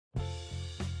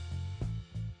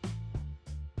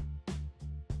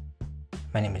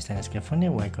My name is Dennis Scafoni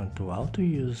and welcome to How to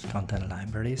Use Content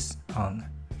Libraries on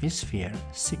vSphere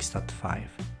 6.5.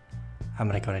 I'm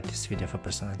recording this video for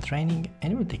personal training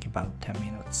and it will take about 10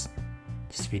 minutes.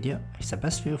 This video is the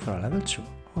best view for a level 2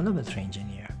 or level 3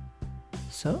 engineer.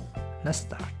 So, let's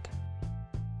start.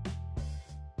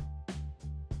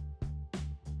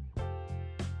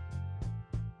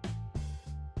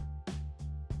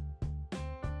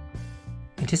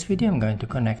 In this video I'm going to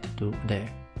connect to the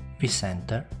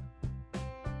vCenter,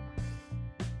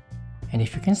 and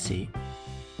if you can see,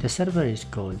 the server is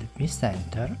called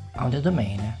vCenter on the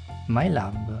domain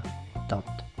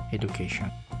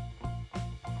mylab.education.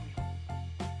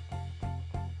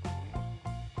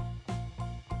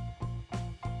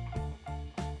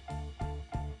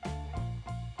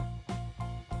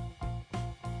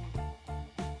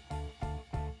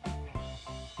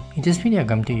 In this video I'm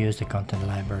going to use the content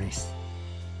libraries.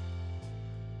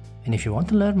 And if you want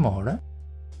to learn more,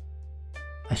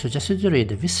 I suggest you to read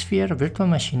the vSphere Virtual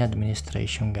Machine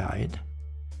Administration Guide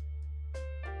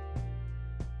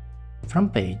from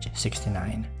page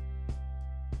 69.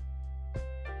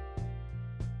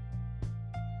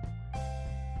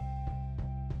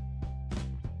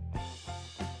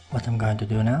 What I'm going to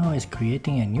do now is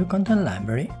creating a new content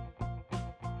library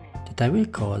that I will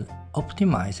call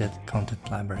Optimized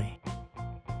Content Library.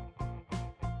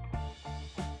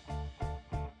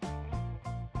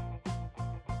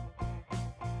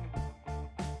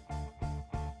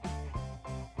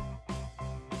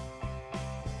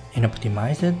 In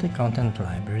Optimized Content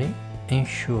Library,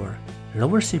 ensure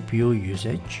lower CPU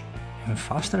usage and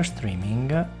faster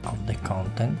streaming of the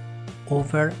content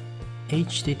over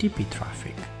HTTP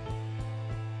traffic.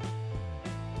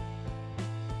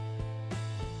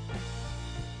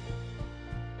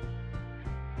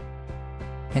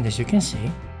 And as you can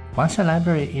see, once a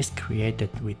library is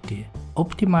created with the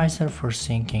optimizer for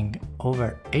syncing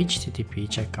over HTTP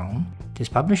check-on, this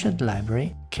published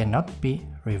library cannot be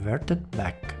reverted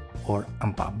back or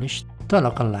unpublished to a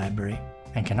local library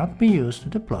and cannot be used to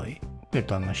deploy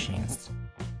virtual machines.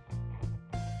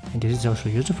 And this is also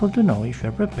useful to know if you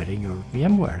are preparing your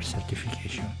VMware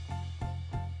certification.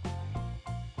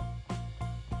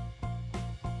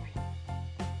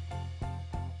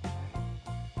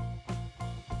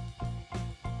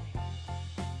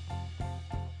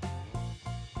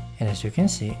 And as you can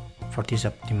see, for this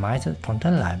optimized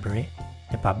content library,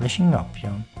 the publishing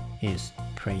option is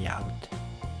grayed out.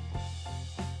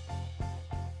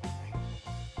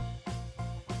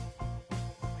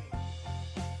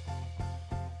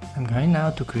 I'm going now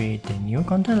to create a new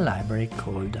content library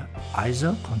called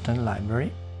ISO Content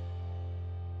Library.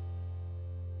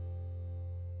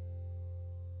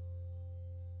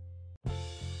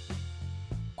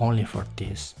 Only for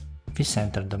this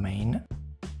vCenter domain.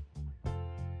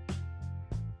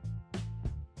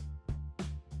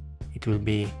 It will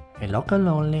be a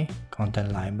local-only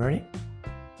content library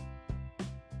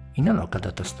in a local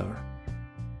data store.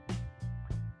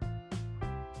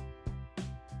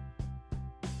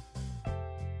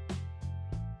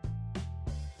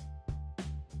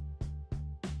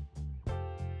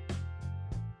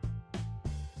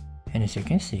 And as you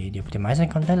can see, the optimized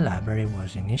content library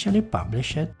was initially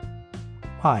published,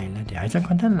 while the ISO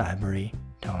content library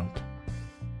don't.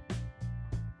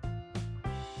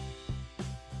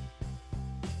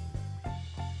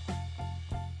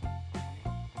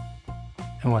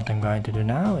 And what I'm going to do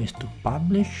now is to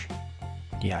publish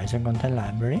the ISO content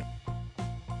library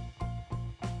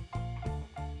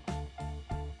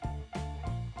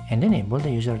and enable the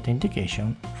user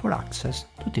authentication for access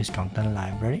to this content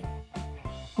library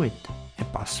with a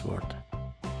password.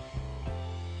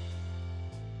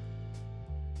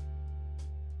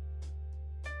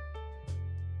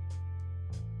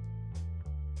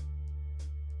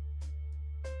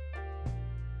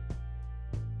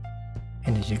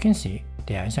 And as you can see,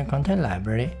 the ISO content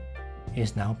library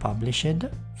is now published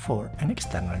for an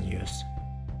external use.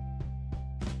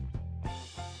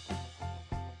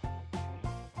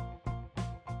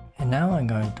 And now I'm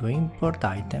going to import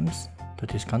items to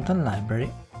this content library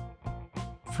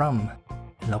from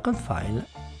a local file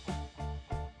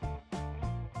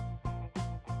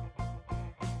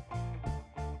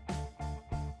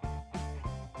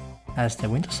as the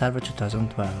Windows Server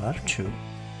 2012 R2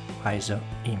 ISO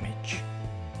image.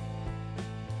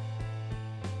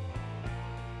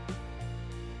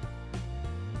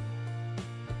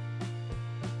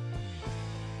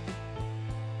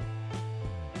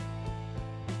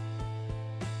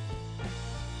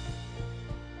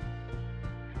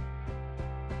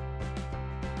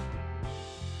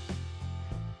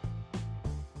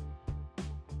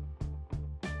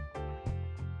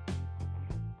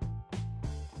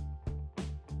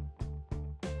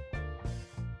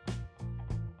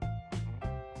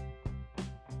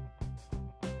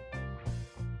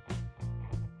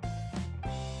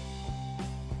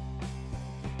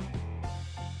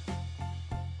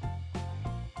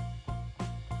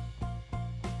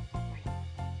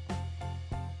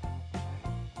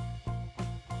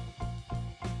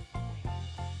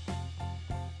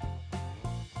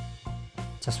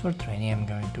 Just for training, I'm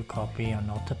going to copy on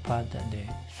Notepad the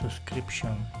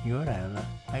subscription URL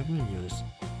I will use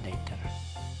later.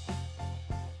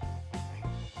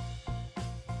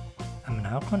 I'm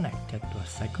now connected to a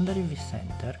secondary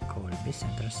vCenter called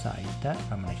vCenter Site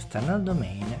from an external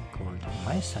domain called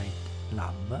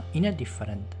MySiteLab in a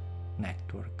different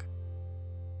network.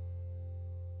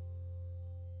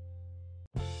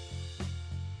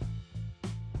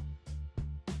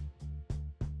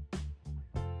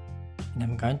 And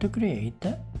I'm going to create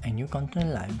a new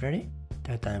content library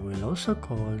that I will also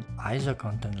call ISO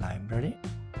content library.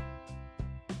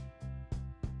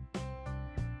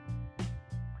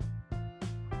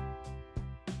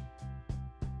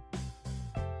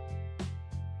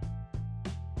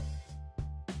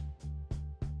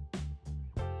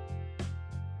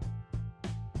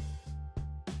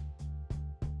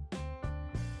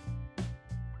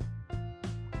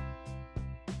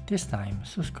 This time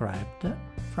subscribed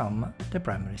from the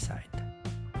primary site.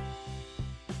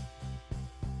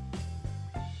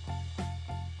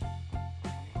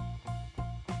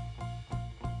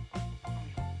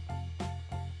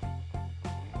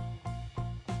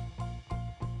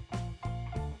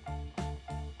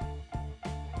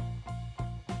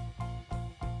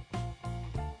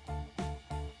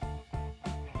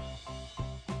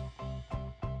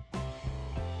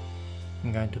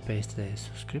 I'm going to paste the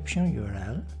subscription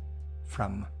URL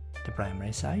from the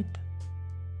primary site.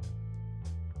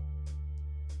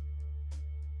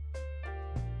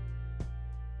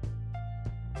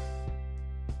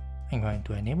 I'm going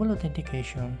to enable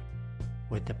authentication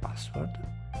with the password.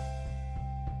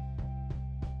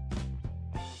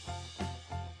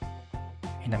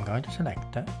 And I'm going to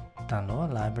select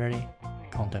download library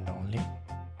content only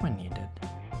when needed.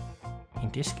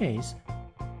 In this case,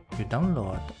 you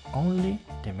download only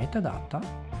the metadata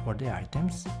for the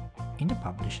items in the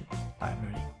published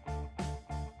library.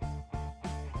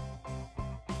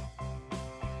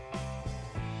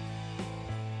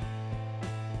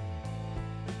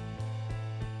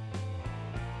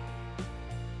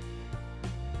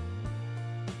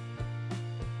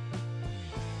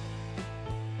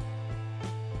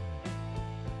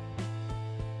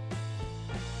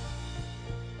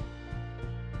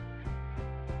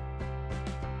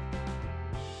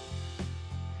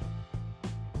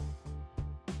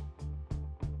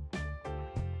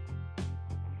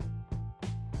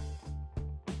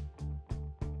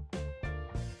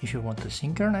 If you want to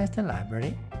synchronize the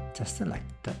library, just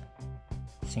select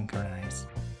Synchronize.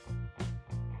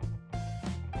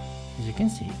 As you can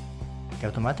see, the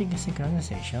automatic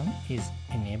synchronization is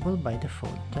enabled by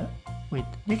default with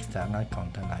the external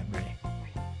content library.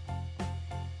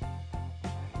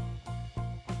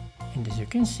 And as you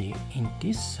can see, in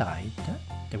this site,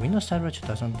 the Windows Server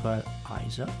 2012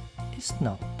 ISO is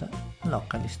not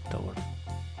locally stored.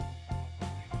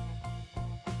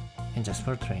 And just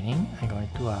for training, I'm going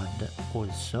to add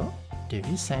also the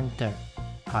vCenter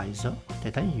ISO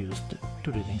that I used to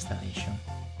do the installation.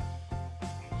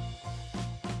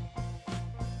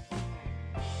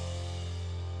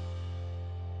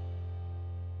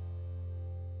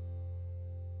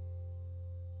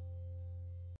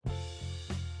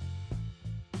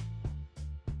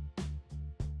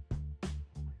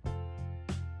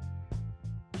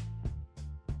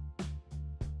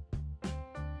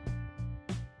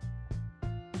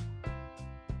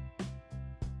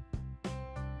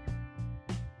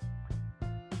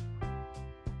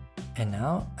 And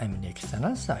now I'm in the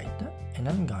external site and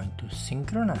I'm going to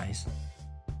synchronize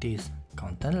this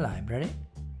content library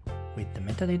with the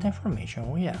metadata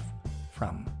information we have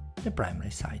from the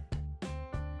primary site.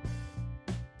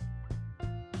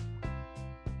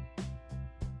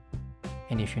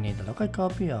 And if you need a local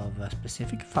copy of a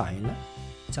specific file,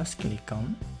 just click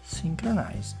on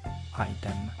Synchronize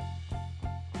Item.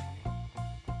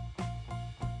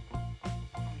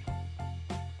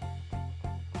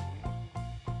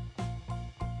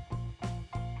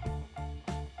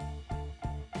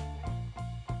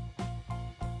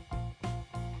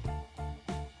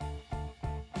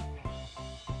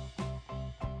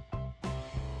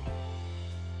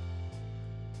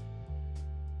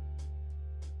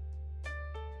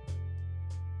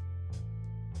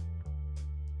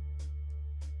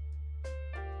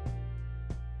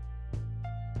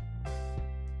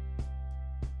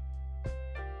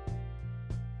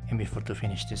 And before to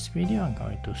finish this video, I'm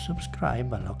going to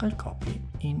subscribe a local copy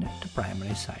in the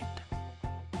primary site.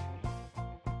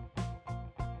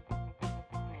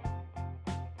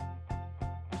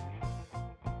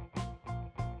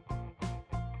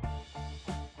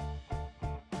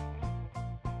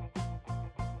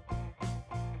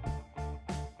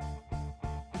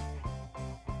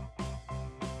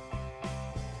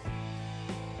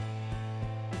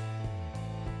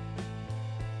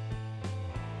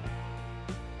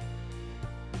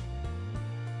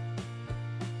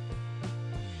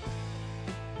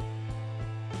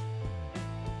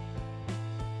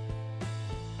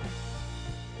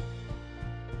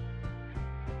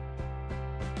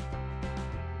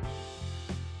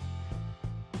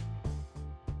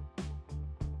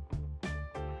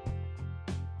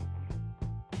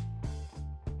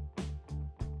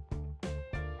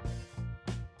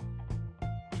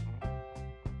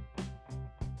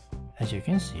 As you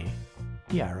can see,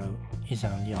 the arrow is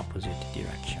on the opposite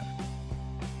direction.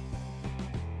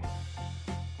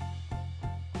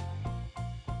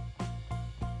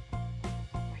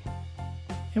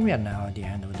 And we are now at the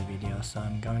end of the video, so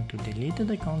I'm going to delete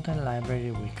the content library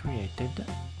we created,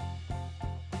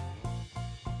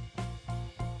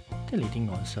 deleting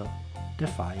also the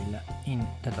file in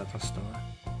the data store.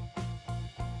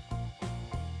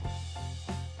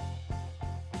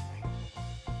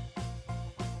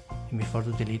 And before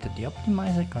to delete the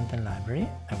optimizer content library,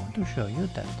 I want to show you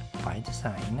that by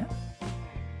design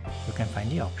you can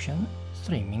find the option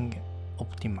Streaming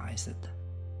Optimized.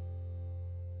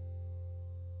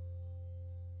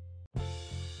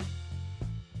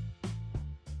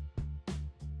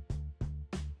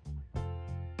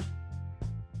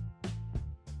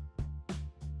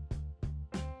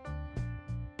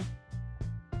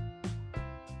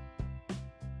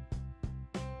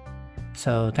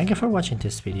 So thank you for watching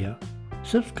this video,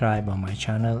 subscribe on my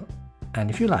channel, and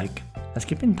if you like, let's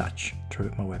keep in touch through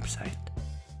my website.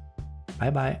 Bye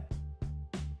bye!